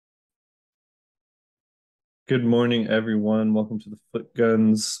Good morning, everyone. Welcome to the Foot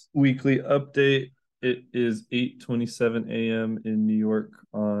Guns weekly update. It is 8:27 a.m. in New York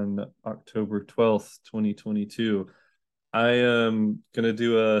on October 12th, 2022. I am gonna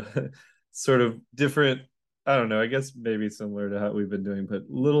do a sort of different, I don't know, I guess maybe similar to how we've been doing, but a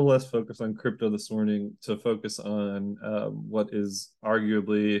little less focus on crypto this morning to focus on what is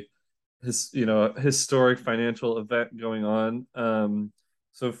arguably historic financial event going on.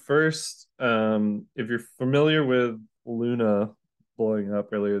 So first, if you're familiar with Luna blowing up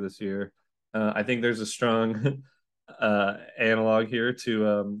earlier this year, I think there's a strong analog here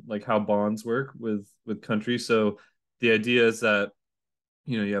to like how bonds work with countries. So the idea is that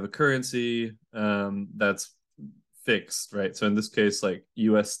you have a currency that's fixed, right? So in this case, like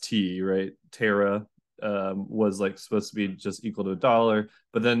UST, right? Terra was like supposed to be just equal to a dollar,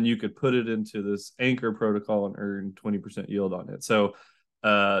 but then you could put it into this anchor protocol and earn 20% yield on it. So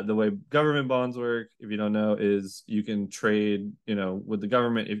the way government bonds work, if you don't know, is you can trade, with the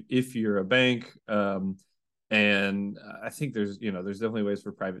government if you're a bank. And I think there's definitely ways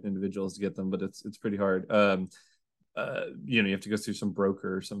for private individuals to get them, but it's pretty hard. You have to go through some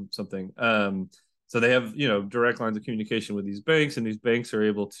broker or something. So they have direct lines of communication with these banks, and these banks are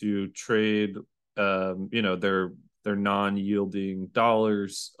able to trade their non-yielding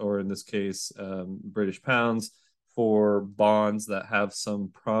dollars, or in this case British pounds, for bonds that have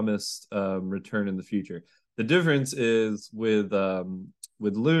some promised return in the future. The difference is with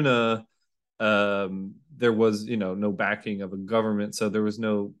Luna, there was no backing of a government, so there was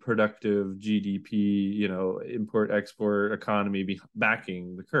no productive GDP, import export economy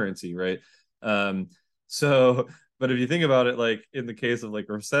backing the currency, right? um so but if you think about it, like in the case of like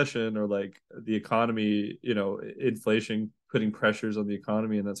a recession or like the economy, inflation putting pressures on the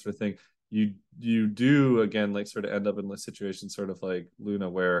economy and that sort of thing, you do again like sort of end up in a situation sort of like Luna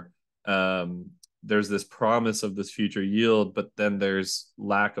where um there's this promise of this future yield, but then there's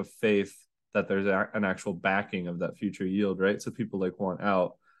lack of faith that there's an actual backing of that future yield, right? So people like want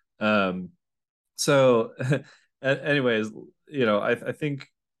out. Um, so, anyways, I think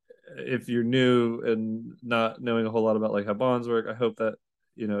if you're new and not knowing a whole lot about like how bonds work, I hope that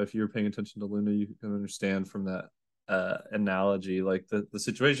if you're paying attention to Luna, you can understand from that analogy like the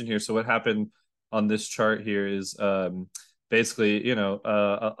situation here. So what happened on this chart here is basically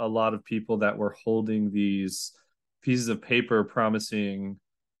a lot of people that were holding these pieces of paper promising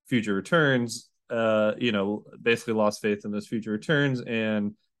future returns, basically lost faith in those future returns,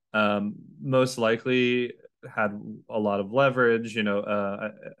 and most likely had a lot of leverage.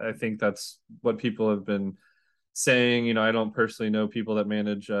 I think that's what people have been saying. I don't personally know people that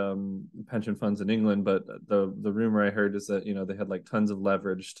manage pension funds in England, but the rumor I heard is that they had like tons of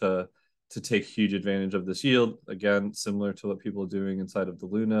leverage to take huge advantage of this yield. Again, similar to what people are doing inside of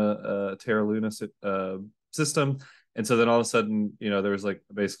the Terra Luna system. And so then all of a sudden, there was like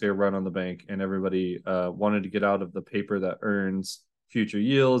basically a run on the bank, and everybody wanted to get out of the paper that earns future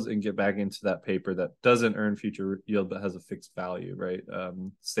yields and get back into that paper that doesn't earn future yield but has a fixed value, right?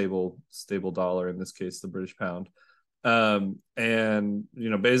 Stable dollar, in this case the British pound. And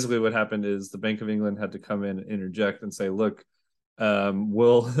basically what happened is the Bank of England had to come in and interject and say, look,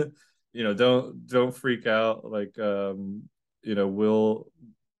 we'll don't freak out, like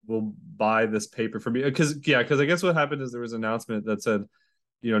we'll buy this paper from you, because I guess what happened is there was an announcement that said,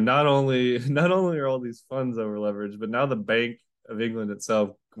 not only are all these funds over leveraged, but now the Bank of England itself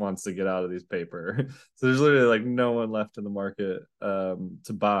wants to get out of these paper. So there's literally like no one left in the market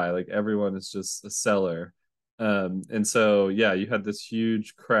to buy. Like everyone is just a seller. And so yeah, you had this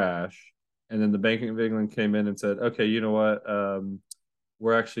huge crash, and then the Bank of England came in and said, okay, you know what?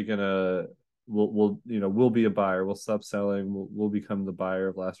 We're actually gonna we'll be a buyer. We'll stop selling. We'll become the buyer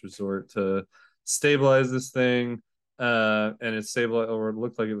of last resort to stabilize this thing. And it stabilized, or it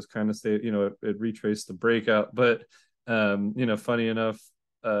looked like it was kind of stable. It retraced the breakout, but funny enough,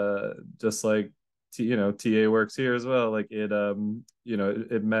 just like TA works here as well. Like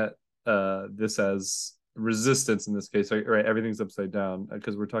it met this as resistance in this case, right? Everything's upside down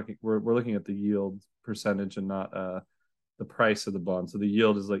because we're looking at the yield percentage and not the price of the bond. So the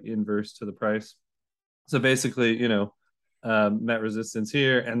yield is like inverse to the price. So basically, met resistance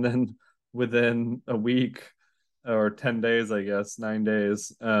here, and then within a week or 10 days, I guess 9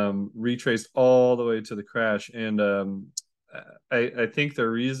 days, retraced all the way to the crash. And I think the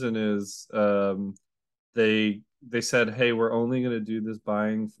reason is they said, hey, we're only going to do this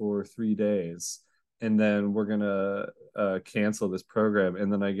buying for 3 days, and then we're going to cancel this program.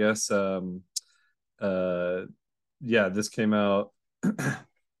 And then I guess uh yeah, this came out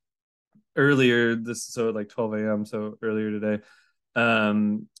earlier, this so like 12 a.m., so earlier today.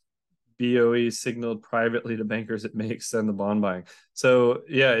 um BOE signaled privately to bankers it may extend the bond buying. So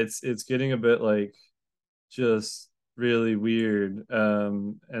yeah, it's getting a bit like just really weird.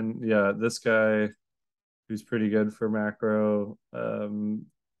 And yeah, this guy who's pretty good for macro.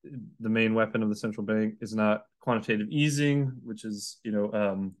 The main weapon of the central bank is not quantitative easing, which is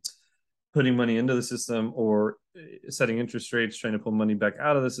putting money into the system or setting interest rates, trying to pull money back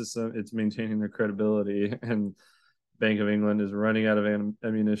out of the system. It's maintaining their credibility, and Bank of England is running out of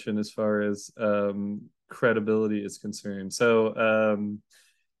ammunition as far as credibility is concerned. So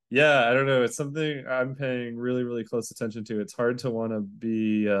yeah, I don't know. It's something I'm paying really, really close attention to. It's hard to want to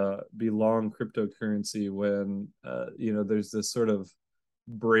be long cryptocurrency when there's this sort of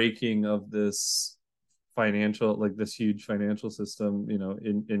breaking of this financial, like this huge financial system,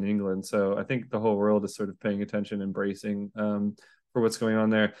 in England. So I think the whole world is sort of paying attention, embracing for what's going on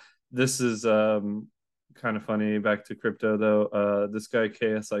there. This is kind of funny. Back to crypto though. This guy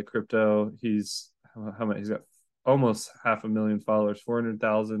KSI Crypto, he's how many? He's got almost 500,000 followers,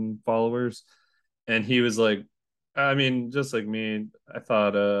 400,000 followers, and he was like, I mean, just like me, I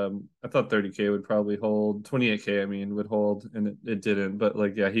thought 30K would probably hold, 28K I mean would hold, and it didn't. But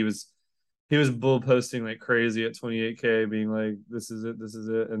like, yeah, he was bull posting like crazy at 28K, being like, this is it, this is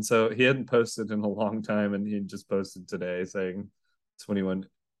it. And so he hadn't posted in a long time, and he just posted today saying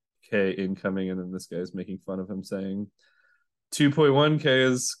 21K incoming, and then this guy's making fun of him saying 2.1K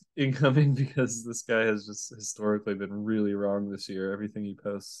is incoming because this guy has just historically been really wrong this year. Everything he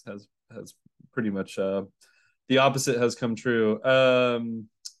posts has pretty much the opposite has come true.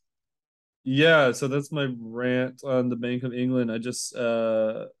 Yeah, so that's my rant on the Bank of England. I just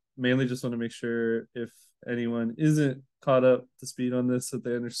mainly just want to make sure if anyone isn't caught up to speed on this, that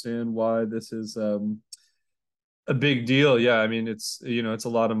they understand why this is a big deal. Yeah, I mean, it's a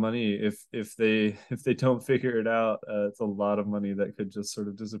lot of money. If they don't figure it out, it's a lot of money that could just sort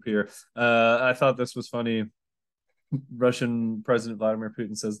of disappear. I thought this was funny. Russian President Vladimir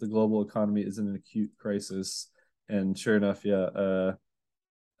Putin says the global economy is in an acute crisis, and sure enough, yeah.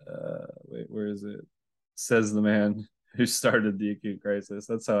 Wait, where is it? Says the man who started the acute crisis.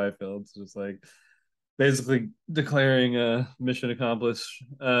 That's how I feel. It's just like basically declaring a mission accomplished.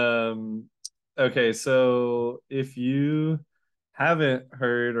 Okay, so if you haven't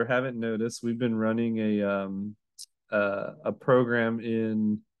heard or haven't noticed, we've been running a program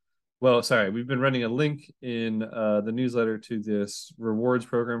in, well, sorry, we've been running a link in the newsletter to this rewards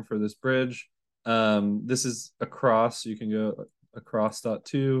program for this bridge. This is across, you can go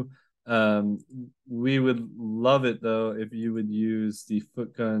across.to. We would love it though if you would use the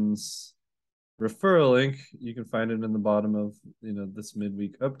Footguns referral link. You can find it in the bottom of this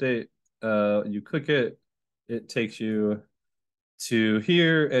midweek update. You click it, it takes you to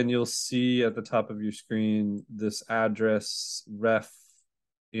here, and you'll see at the top of your screen this address ref.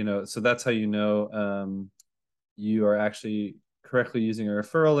 So that's how you are actually correctly using a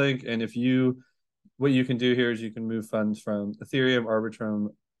referral link. And what you can do here is you can move funds from Ethereum, Arbitrum,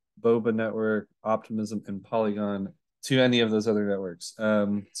 Boba Network, Optimism, and Polygon to any of those other networks.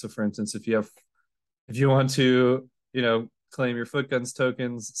 So for instance, if you want to, claim your Footguns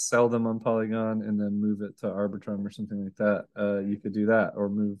tokens, sell them on Polygon, and then move it to Arbitrum or something like that, you could do that, or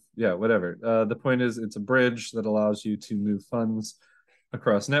move, yeah, whatever. The point is, it's a bridge that allows you to move funds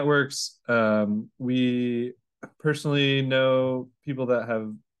across networks. We personally know people that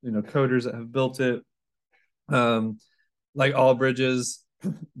have, coders that have built it. Like all bridges,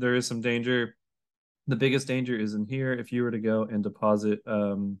 there is some danger. The biggest danger is in here. If you were to go and deposit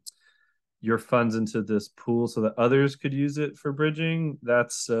your funds into this pool so that others could use it for bridging,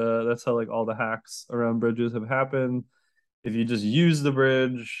 that's how like all the hacks around bridges have happened. If you just use the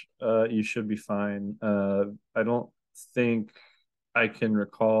bridge, you should be fine. I don't think I can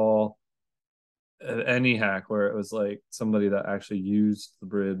recall any hack where it was like somebody that actually used the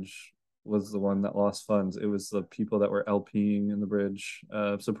bridge was the one that lost funds. It was the people that were LPing in the bridge,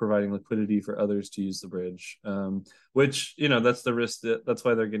 so providing liquidity for others to use the bridge, which that's the risk. That's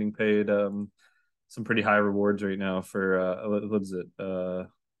why they're getting paid some pretty high rewards right now for what is it? Oh,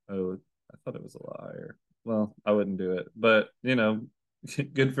 I thought it was a lot higher. Well, I wouldn't do it, but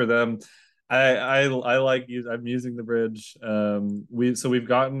good for them. I like I'm using the bridge. We've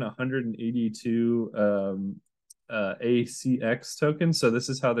gotten 182 ACX tokens. So this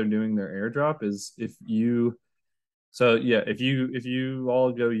is how they're doing their airdrop. Is if you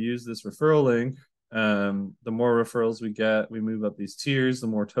all go use this referral link, the more referrals we get, we move up these tiers, the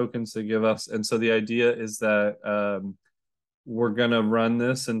more tokens they give us. And so the idea is that we're gonna run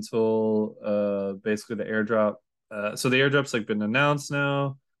this until basically the airdrop. So the airdrop's like been announced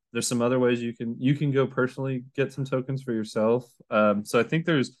now. There's some other ways you can go personally get some tokens for yourself. So I think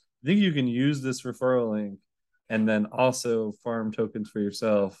there's I think you can use this referral link and then also farm tokens for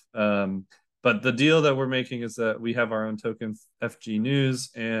yourself. But the deal that we're making is that we have our own token, FG News,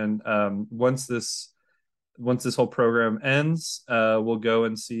 and once this whole program ends, we'll go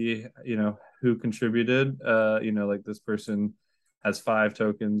and see, who contributed. Like this person has 5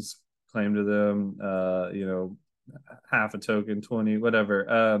 tokens claimed to them, half a token, 20,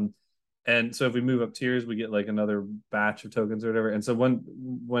 whatever. And so if we move up tiers, we get like another batch of tokens or whatever. And so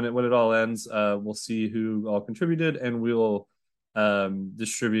when it all ends, we'll see who all contributed, and we'll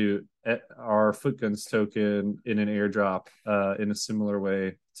distribute our Footguns token in an airdrop in a similar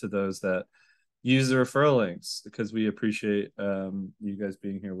way to those that use the referral links, because we appreciate you guys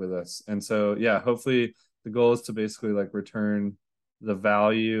being here with us. And so, yeah, hopefully the goal is to basically like return the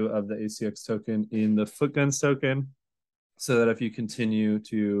value of the ACX token in the Footguns token, so that if you continue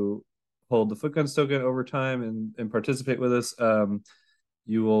to hold the Footguns token over time and participate with us,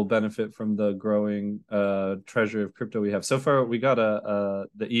 you will benefit from the growing treasure of crypto we have. So far, we got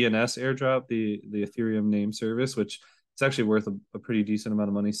the ENS airdrop, the Ethereum name service, which it's actually worth a pretty decent amount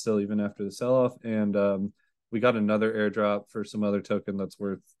of money still, even after the sell-off. And we got another airdrop for some other token that's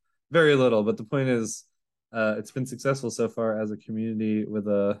worth very little. But the point is, it's been successful so far as a community with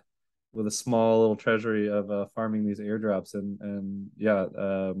a small little treasury of farming these airdrops. And yeah,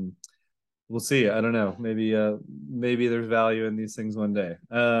 we'll see. I don't know. Maybe there's value in these things one day.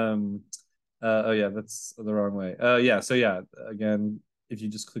 Oh yeah, that's the wrong way. Yeah. So yeah, again, if you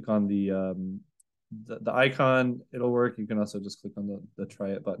just click on the icon, it'll work. You can also just click on the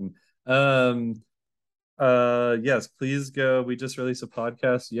try it button. Yes, please go. We just released a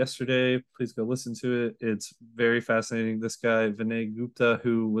podcast yesterday. Please go listen to it. It's very fascinating. This guy, Vinay Gupta,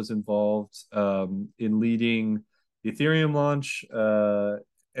 who was involved in leading the Ethereum launch,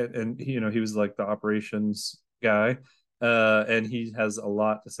 and he was like the operations guy. And he has a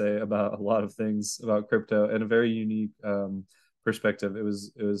lot to say about a lot of things about crypto and a very unique perspective. It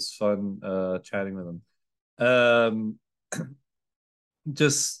was fun chatting with him. Um,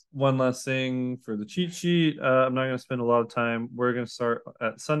 just one last thing for the cheat sheet. I'm not going to spend a lot of time. We're going to start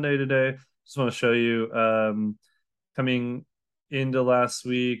at Sunday today. Just want to show you, coming into last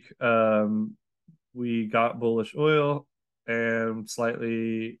week, we got bullish oil and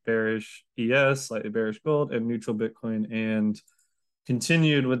slightly bearish ES, slightly bearish gold, and neutral Bitcoin, and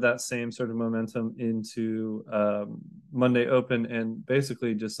continued with that same sort of momentum into Monday open, and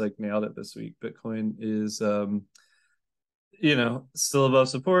basically just like nailed it this week. Bitcoin is still above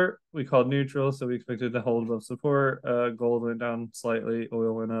support. We called neutral, so we expected to hold above support. Gold went down slightly,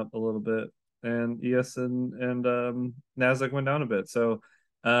 oil went up a little bit, and ES and Nasdaq went down a bit. So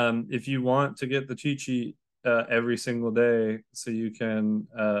if you want to get the cheat sheet every single day, so you can,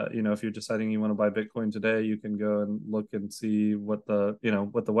 if you're deciding you want to buy Bitcoin today, you can go and look and see what the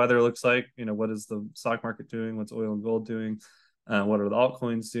weather looks like. What is the stock market doing? What's oil and gold doing? What are the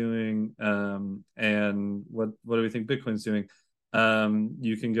altcoins doing? And what do we think Bitcoin's doing?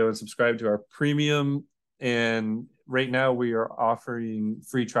 You can go and subscribe to our premium. And right now we are offering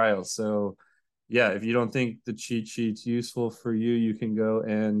free trials. So yeah, if you don't think the cheat sheet's useful for you, you can go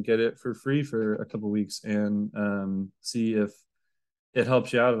and get it for free for a couple weeks and see if it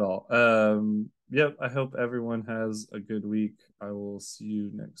helps you out at all. Yep, I hope everyone has a good week. I will see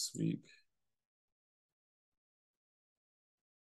you next week.